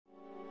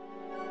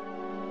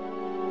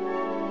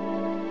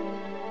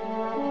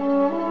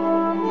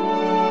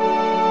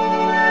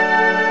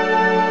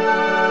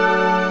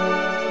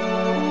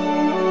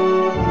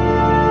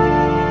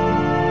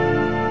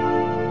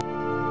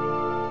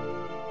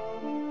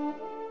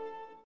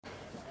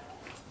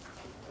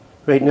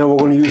Right, now we're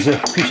going to use a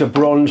piece of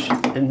bronze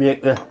and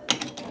make the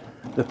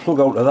plug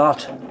out of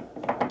that.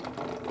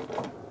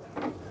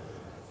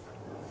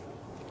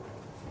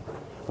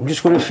 I'm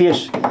just going to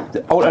face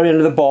the outer end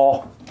of the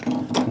bar,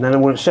 and then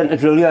I'm going to centre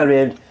drill the other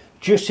end,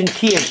 just in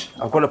case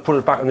I've got to put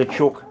it back in the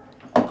chuck,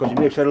 because it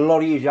makes it a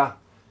lot easier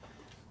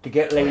to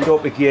get lined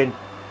up again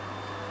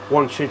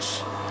once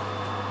it's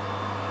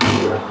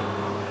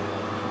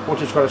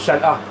got a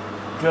centre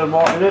drill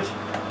mark in it.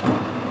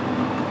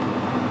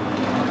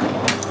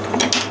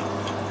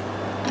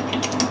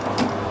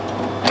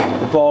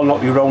 The bar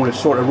not be round, it's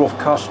sort of rough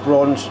cast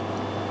bronze,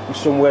 it's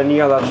somewhere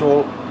near, that's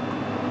all.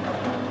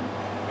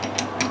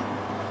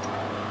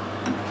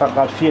 In fact,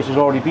 that face has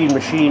already been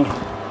machined,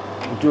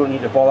 you don't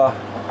need to bother.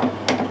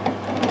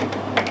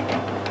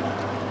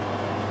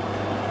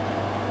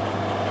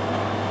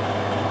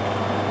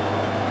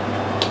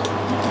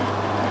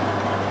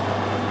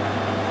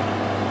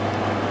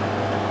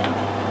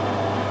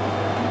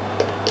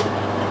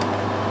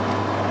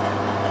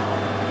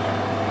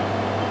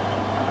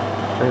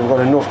 I've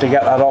got enough to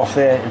get that off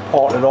there and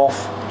part it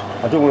off.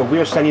 I don't want to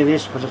waste any of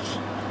this because it's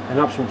an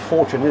absolute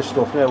fortune, this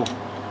stuff now.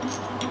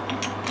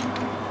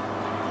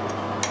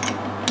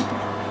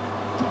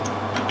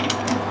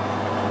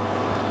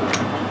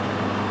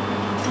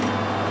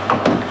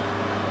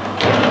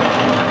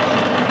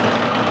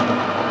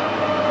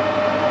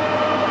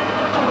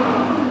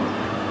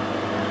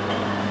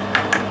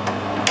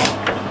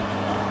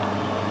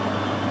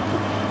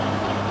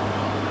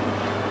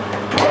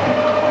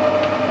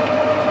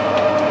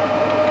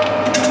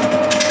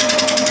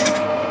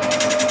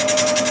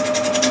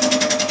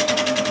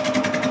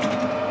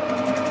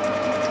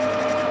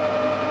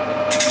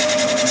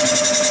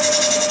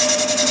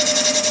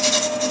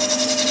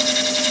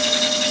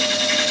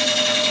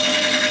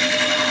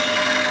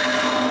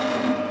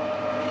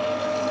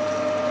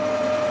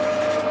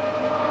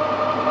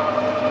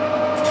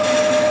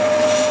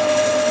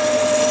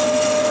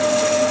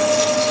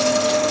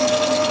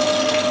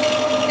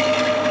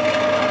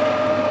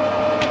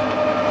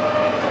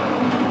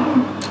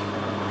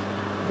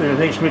 Bit of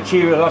nice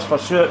material, that's for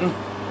certain. I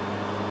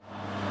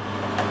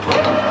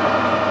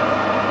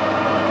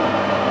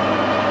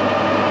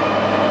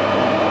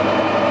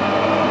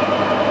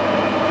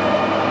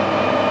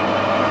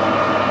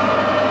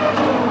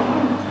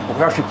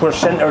could actually put a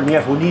centre in here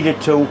if we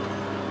needed to,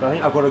 but I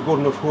think I've got a good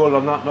enough hole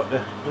on that not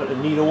to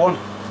need a one.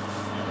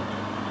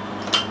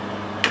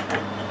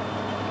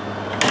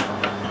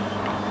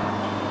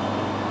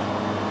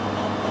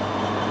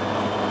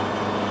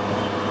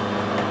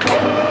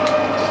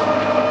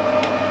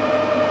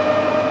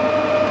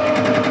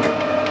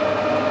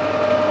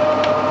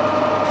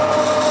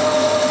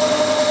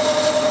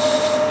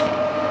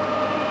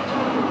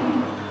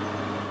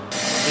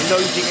 The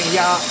noise you can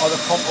hear are the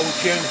compound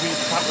chains being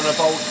tapping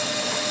about.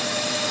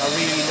 They're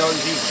really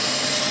noisy.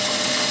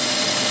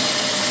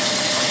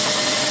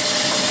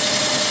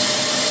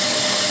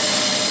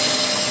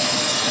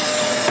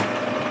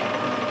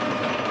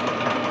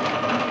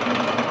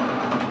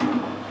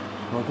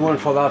 We're going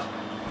for that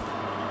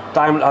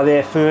diameter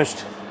there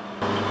first.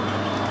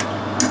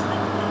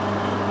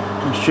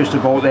 It's just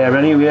about there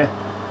anyway.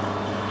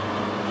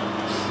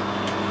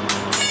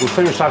 We'll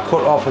finish that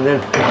cut off and then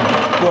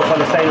go for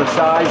the final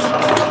size.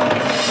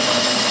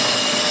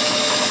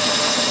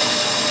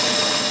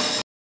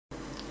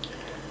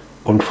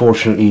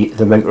 Unfortunately,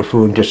 the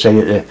microphone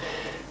decided to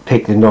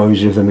pick the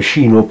noise of the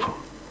machine up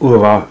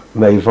over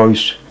my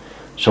voice,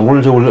 so I'm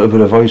going to do a little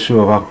bit of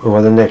voiceover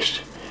over the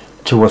next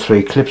 2 or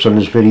 3 clips on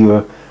this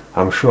video.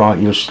 I'm sure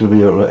you'll still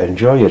be able to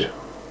enjoy it.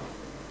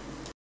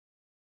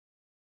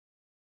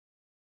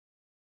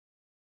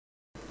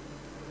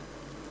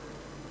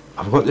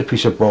 I've got the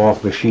piece of bar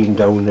machined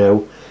down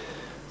now.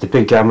 The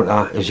big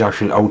diameter is the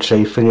actual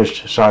outside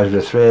finished size of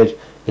the thread,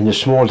 and the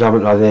small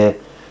diameter there,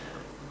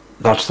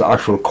 that's the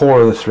actual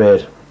core of the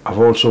thread. I've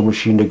also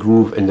machined a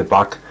groove in the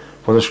back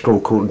for the screw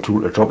coating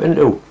tool to drop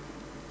into.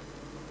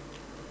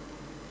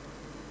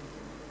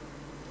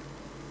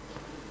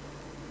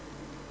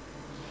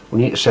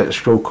 We need to set the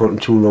screw coating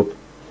tool up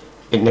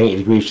at 90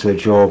 degrees to the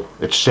job.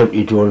 It's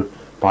simply done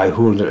by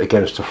holding it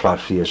against the flat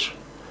face.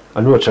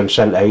 I know it's on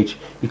center height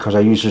because I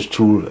use this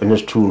tool in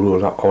this tool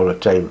holder all the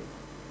time.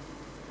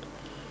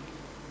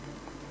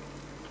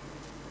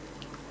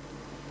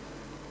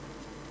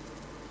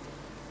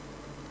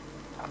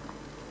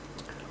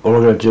 All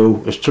I'm going to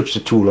do is touch the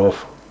tool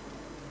off.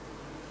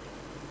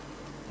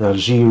 And I'll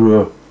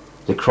zero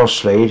the cross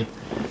slide,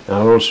 and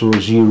I'll also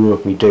zero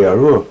my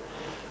DRO.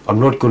 I'm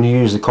not going to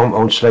use the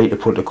compound slide to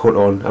put the cut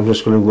on. I'm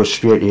just going to go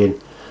straight in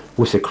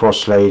with the cross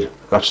slide.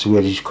 That's the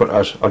way these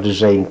cutters are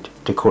designed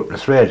to cut the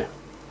thread.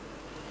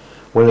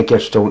 When it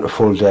gets down to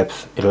full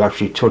depth, it'll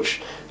actually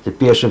touch the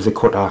base of the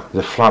cutter,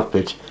 the flat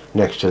bit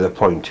next to the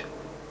point.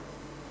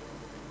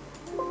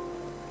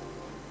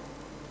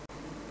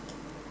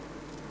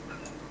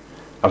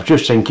 I've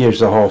just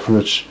engaged the half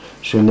nuts,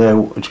 so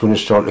now it's going to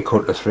start to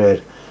cut the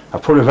thread. I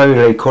put a very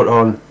light cut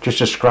on, just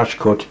a scratch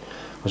cut,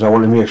 because I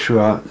want to make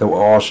sure that we're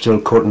all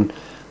still cutting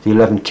the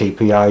 11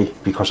 TPI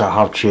because I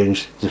have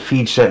changed the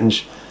feed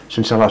settings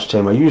since the last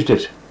time I used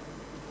it.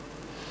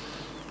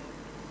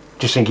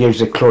 Just engage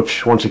the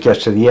clutch once it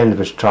gets to the end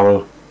of its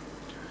travel,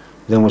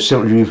 then we'll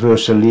simply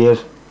reverse the lathe,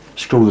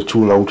 screw the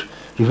tool out,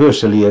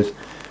 reverse the lathe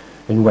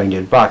and wind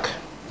it back.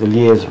 The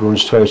lathe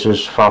runs twice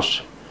as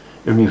fast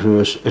in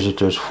reverse as it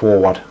does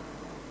forward,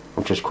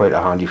 which is quite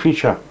a handy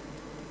feature.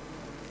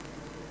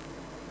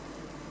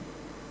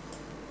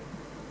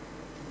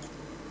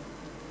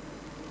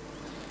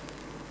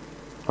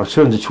 I'll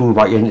turn the tool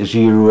back into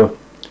 0,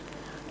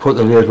 put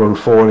the lathe run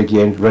forward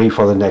again, ready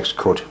for the next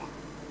cut.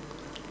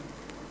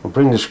 I'll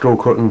bring the screw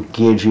cutting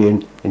gauge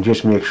in and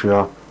just make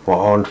sure we're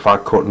on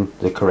fact cutting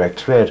the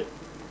correct thread.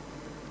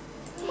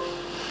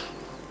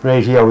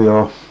 Right, here we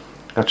are.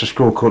 That's a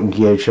screw cutting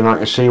gauge, and I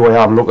can see where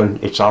I'm looking,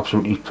 it's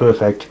absolutely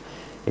perfect.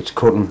 It's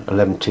cutting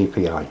 11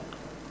 TPI.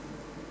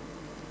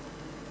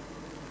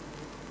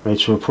 Right,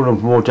 so we'll put a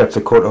more depth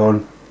of cut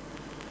on,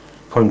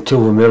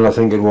 0.2 mil I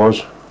think it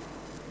was.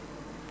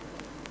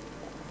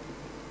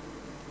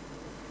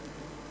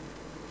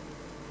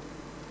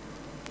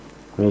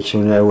 Right,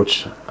 so now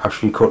it's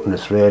actually cutting the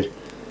thread.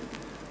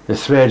 The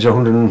thread's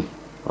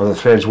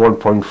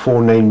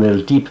 1.49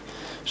 mil deep,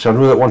 so I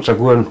know that once I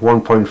go in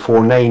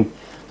 1.49,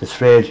 the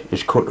thread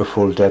is cut to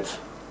full depth.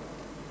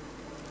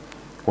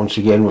 Once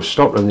again, we've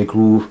stopped in the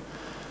groove,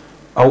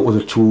 out with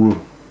the tool,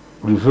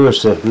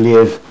 reverse the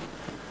lathe,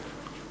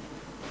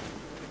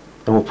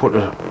 and we'll put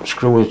the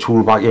screw of the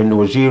tool back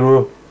into a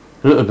 0,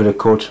 a little bit of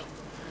cut,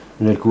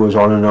 and it goes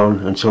on and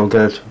on until we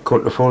get it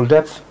cut to full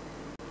depth.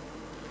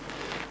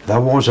 There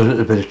was a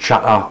little bit of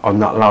chatter on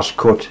that last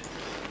cut,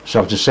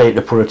 so I've decided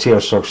to put a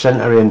tailstock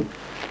centre in.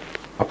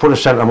 I put a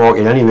centre mark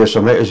in anyway,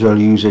 so I might as well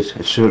use it.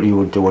 It certainly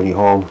wouldn't do any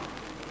harm.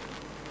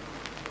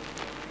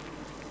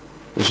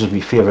 This is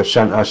my favourite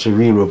centre. It's a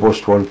really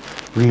robust one,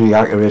 really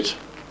accurate.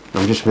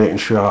 I'm just making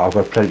sure I've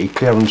got plenty of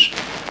clearance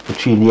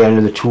between the end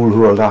of the tool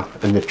holder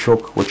and the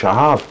chuck, which I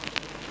have.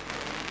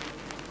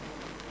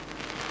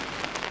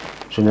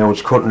 So now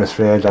it's cutting the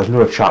thread, there's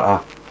no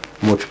chatter,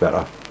 much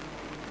better.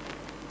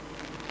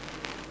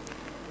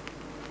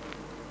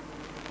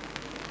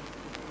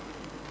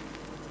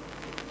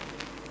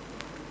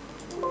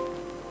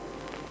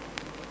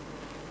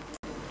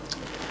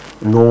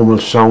 Normal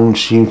sound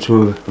seems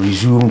to have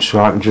resumed, so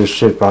I can just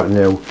sit back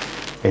now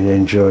and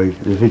enjoy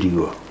the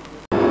video.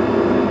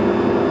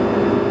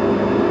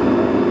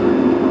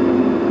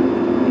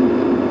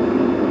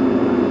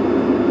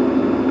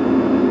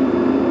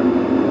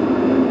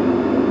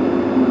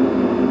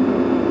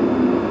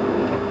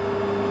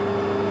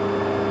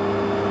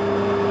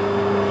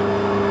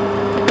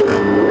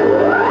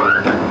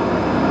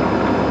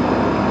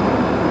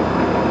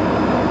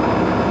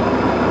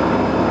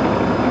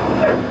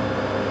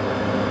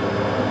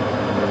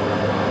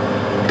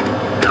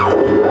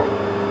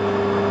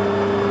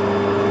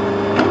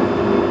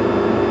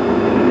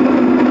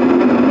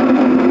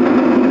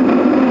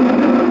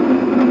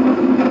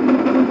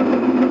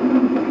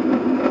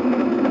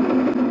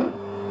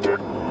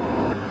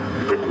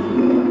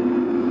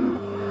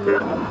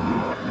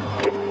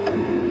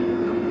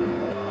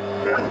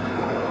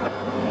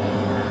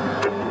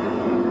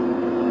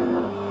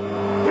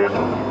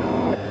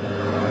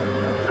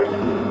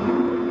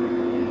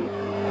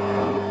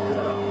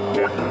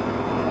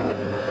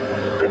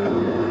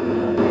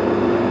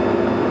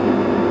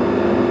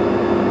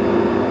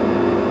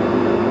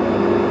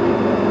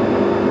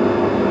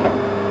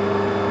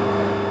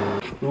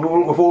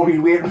 We've all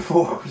been waiting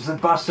for, is the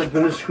bastard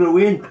going to screw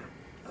in?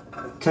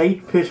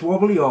 Tight, piss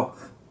wobbly, or?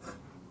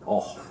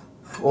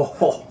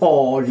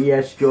 Oh,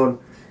 yes, John.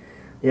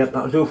 Yep,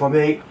 that'll do for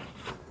me.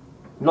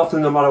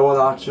 Nothing the matter with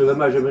that, so the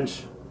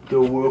measurements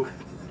do work.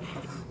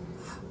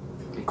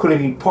 It could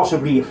have been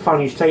possibly a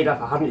fanny's tighter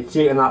if I hadn't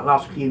taken that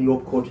last clean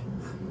up cut.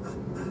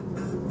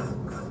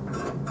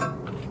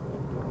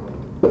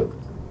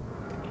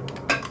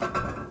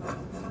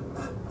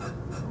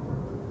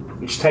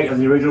 It's tighter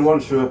than the original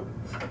one, so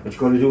it's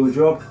going to do the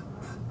job.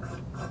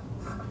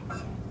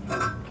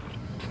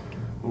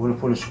 I'm going to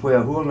put a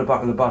square hole in the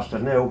back of the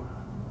bastard now.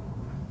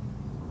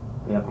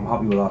 Yeah, I'm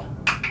happy with that.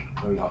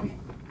 Very happy.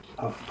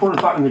 I've put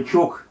it back in the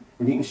chuck,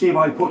 and you can see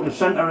by putting the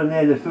centre in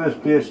there in the first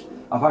place,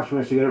 I've actually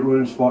managed to get it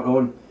running spot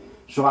on.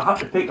 So I had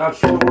to pick that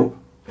sort up,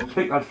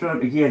 pick that thread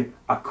up again.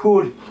 I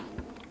could,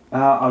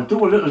 I'll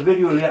do a little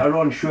video later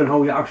on showing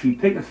how you actually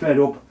pick the thread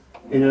up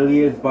in a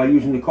lathe by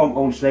using the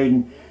compound slide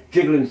and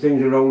jiggling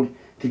things around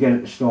to get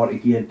it to start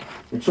again.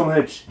 It's something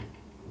that's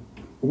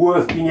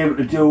worth being able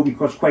to do,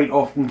 because quite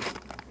often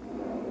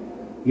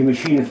you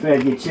machine a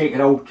thread, you take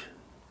it out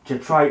to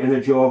try it in a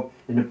job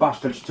and the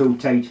bastard's too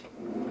tight.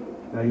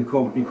 You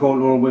can't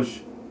always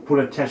put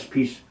a test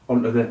piece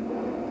onto the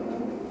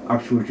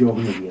actual job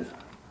in the lathe.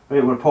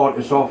 Right, we'll part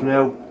this off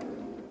now.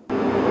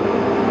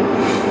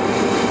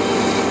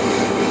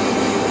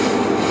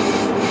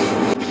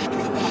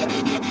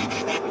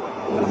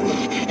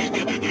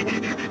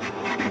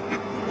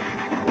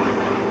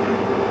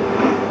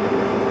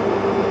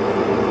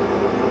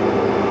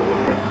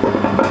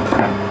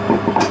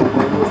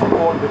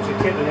 There's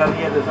a kit and the other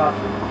end of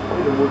that.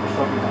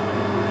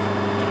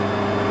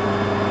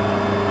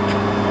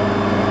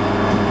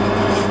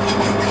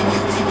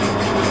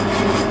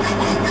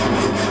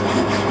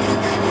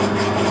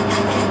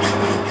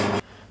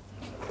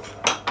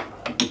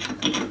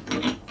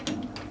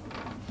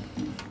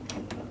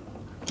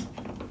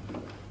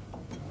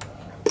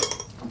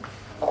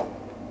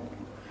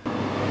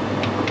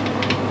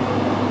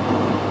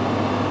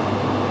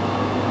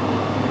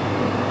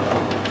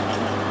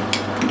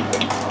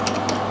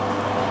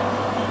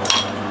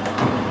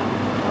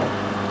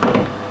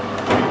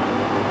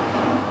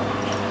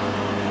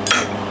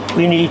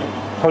 We need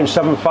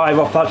 0.75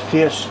 off that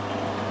face,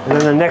 and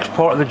then the next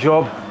part of the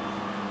job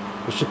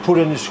is to put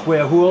in the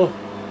square hole,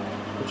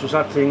 which is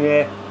that thing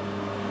there,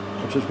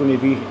 which is going to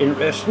be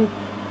interesting.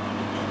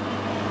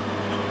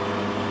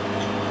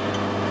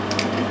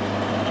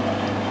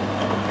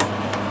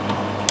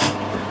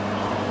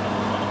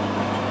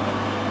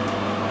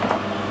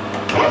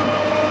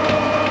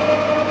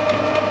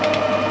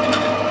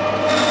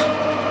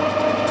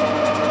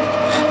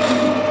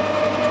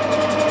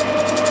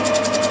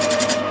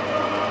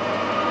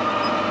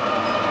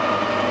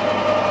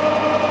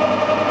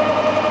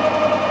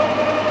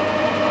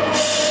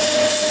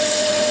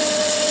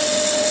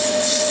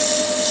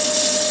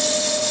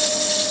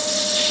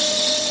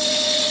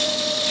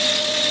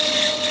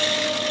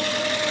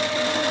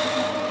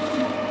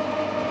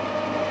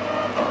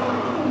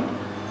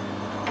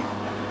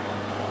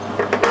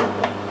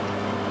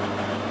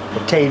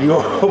 Tidy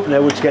up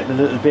now, it's getting a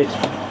little bit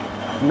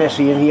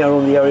messy in here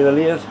on the area of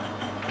the lathe.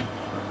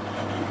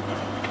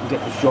 We'll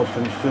get this job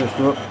finished first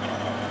up.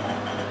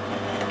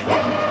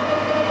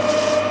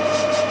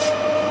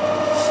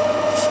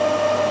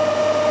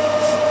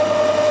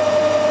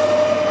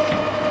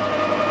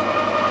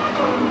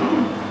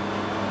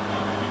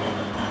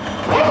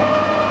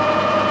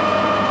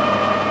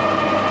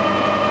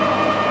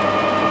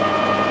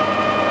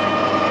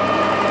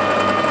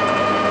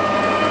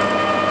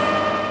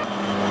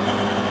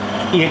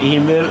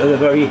 Mil at the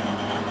very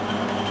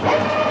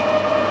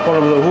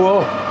bottom of the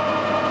hole.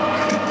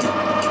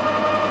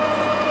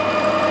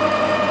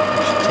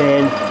 It's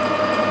 10,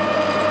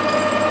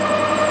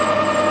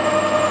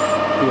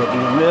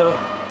 18 mil.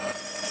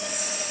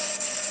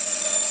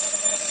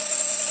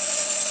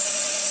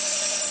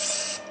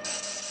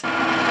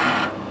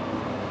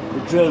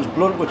 The drill's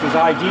blunt, which is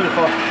ideal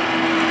for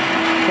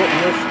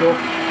cutting this stuff.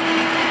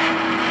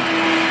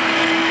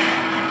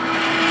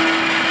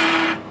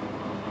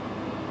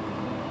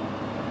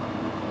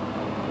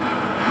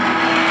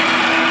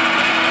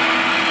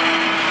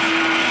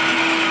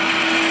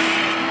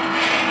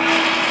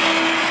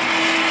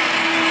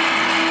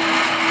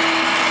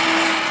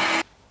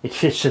 It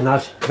fits in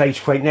that vise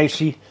quite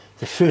nicely.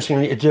 The first thing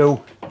I need to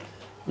do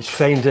is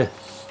find the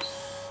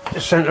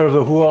centre of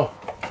the hole.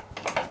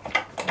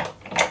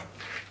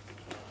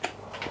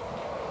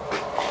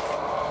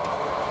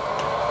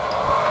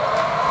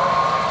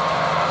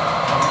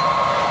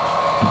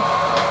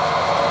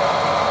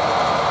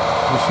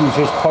 Just use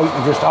this point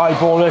and just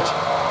eyeball it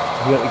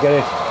to be able to get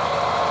it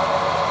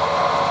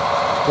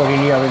very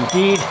near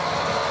indeed.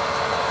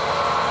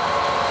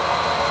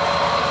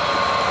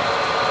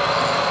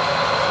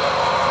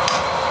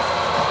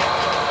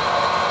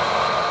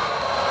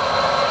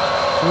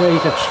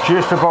 Right, it's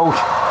just about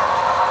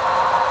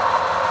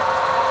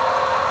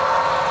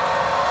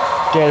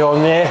dead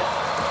on there,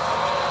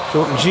 so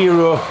we can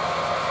zero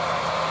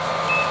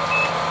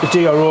the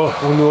DRO,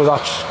 we'll know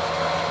that's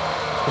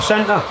the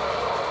centre.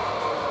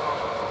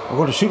 I've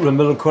got a super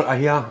milling cutter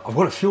here. I've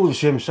got a few of the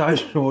same size,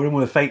 so we're in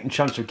with a fighting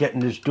chance of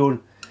getting this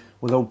done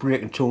without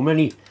breaking too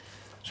many.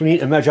 So we need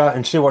to measure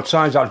and see what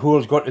size that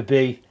hole's got to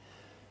be,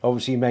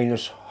 obviously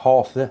minus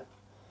half the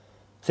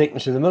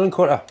thickness of the milling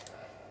cutter.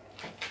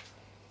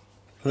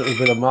 A little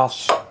bit of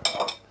maths,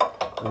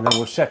 and then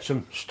we'll set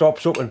some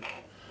stops up and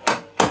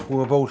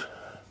go about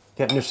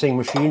getting this thing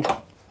machined.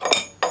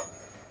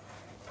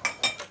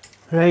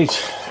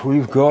 Right,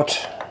 we've got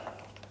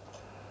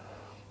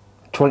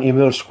 20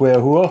 mil square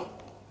hole,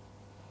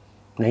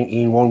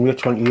 19 one way,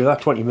 20 the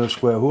other, 20 mil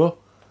square hole.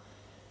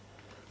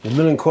 The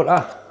milling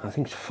cutter, I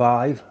think it's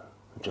 5,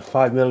 it's a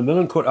 5 mil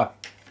milling cutter.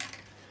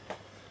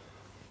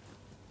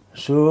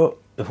 So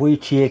if we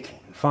take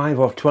 5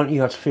 off 20,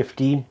 that's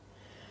 15.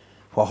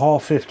 For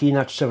half 15,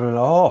 that's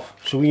 7.5.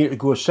 So we need to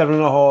go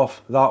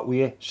 7.5 that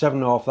way,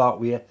 7.5 that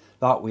way,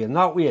 that way and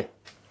that way,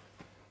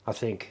 I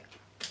think.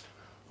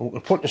 And we'll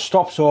put the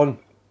stops on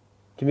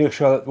to make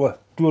sure that we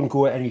don't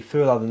go any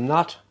further than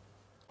that.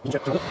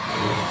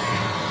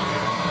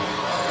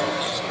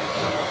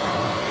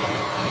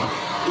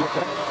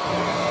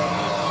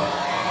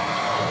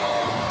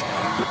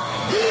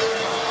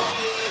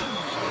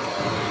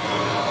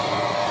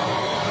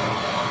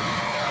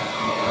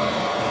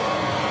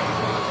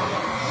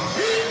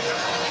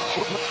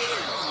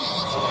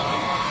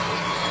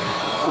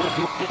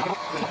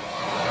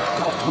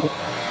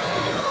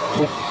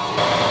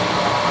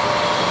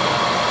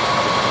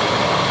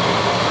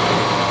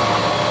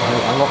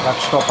 Lock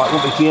that stop back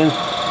up again.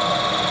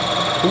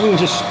 It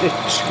means it's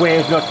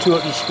square, not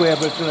totally square,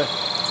 but it's going to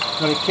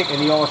got a kick in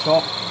the arse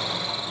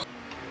off.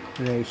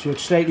 Right, so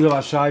it's slightly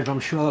oversized, I'm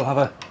sure they'll have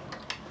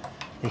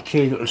a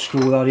key that'll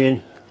screw that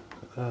in.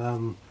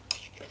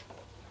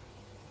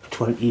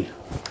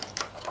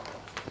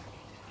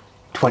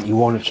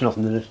 21, it's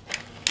nothing in it.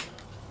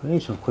 Right,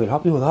 so I'm quite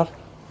happy with that.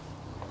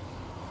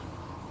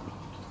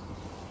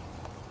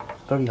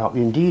 Very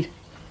happy indeed.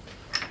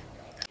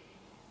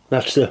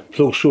 That's the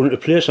plug screwed into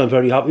place. I'm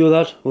very happy with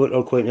that. Worked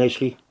out quite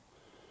nicely.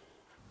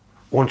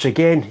 Once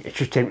again, it's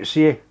just time to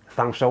say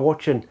thanks for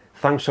watching.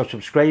 Thanks for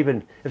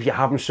subscribing. If you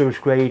haven't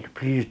subscribed,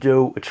 please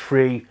do. It's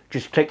free.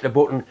 Just click the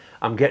button.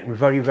 I'm getting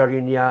very,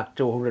 very near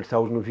to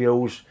 100,000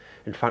 views.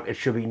 In fact, it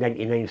should be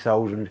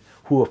 99,000,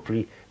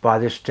 hopefully, by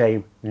this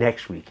time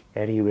next week.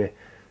 Anyway,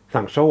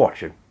 thanks for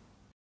watching.